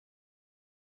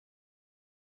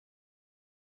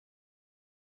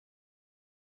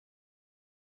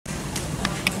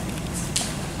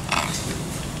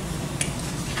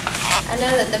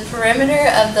know that the perimeter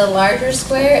of the larger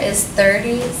square is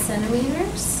 30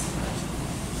 centimeters.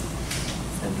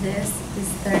 So this is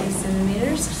 30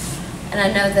 centimeters. And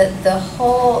I know that the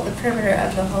perimeter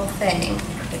of the whole thing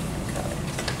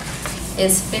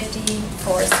is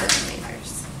 54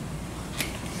 centimeters.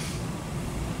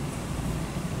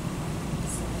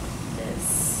 So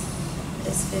this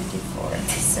is 54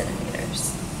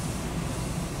 centimeters.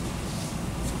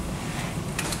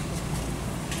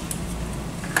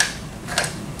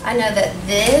 I know that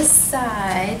this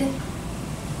side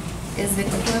is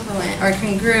equivalent or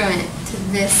congruent to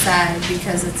this side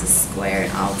because it's a square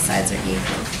and all the sides are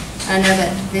equal. I know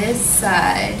that this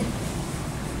side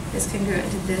is congruent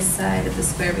to this side of the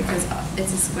square because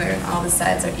it's a square and all the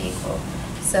sides are equal.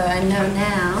 So I know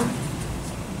now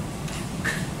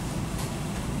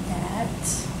that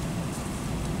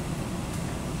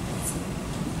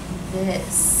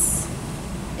this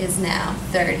is now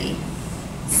 30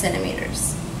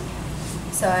 centimeters.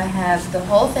 So I have the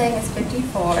whole thing is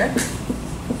 54.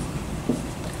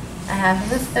 I have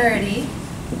the 30,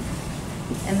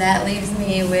 and that leaves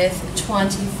me with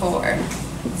 24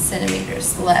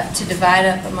 centimeters left to divide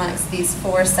up amongst these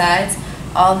four sides.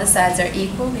 All the sides are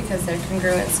equal because they're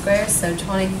congruent squares, so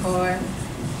 24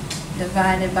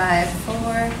 divided by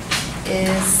 4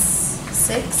 is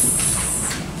 6.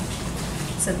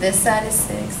 So this side is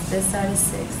 6, this side is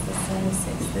 6, this side is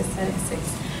 6, this side is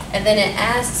 6. And then it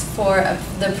asks for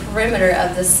the perimeter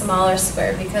of the smaller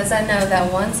square. Because I know that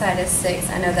one side is 6,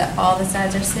 I know that all the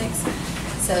sides are 6.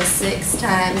 So 6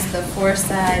 times the 4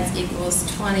 sides equals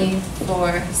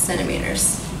 24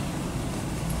 centimeters.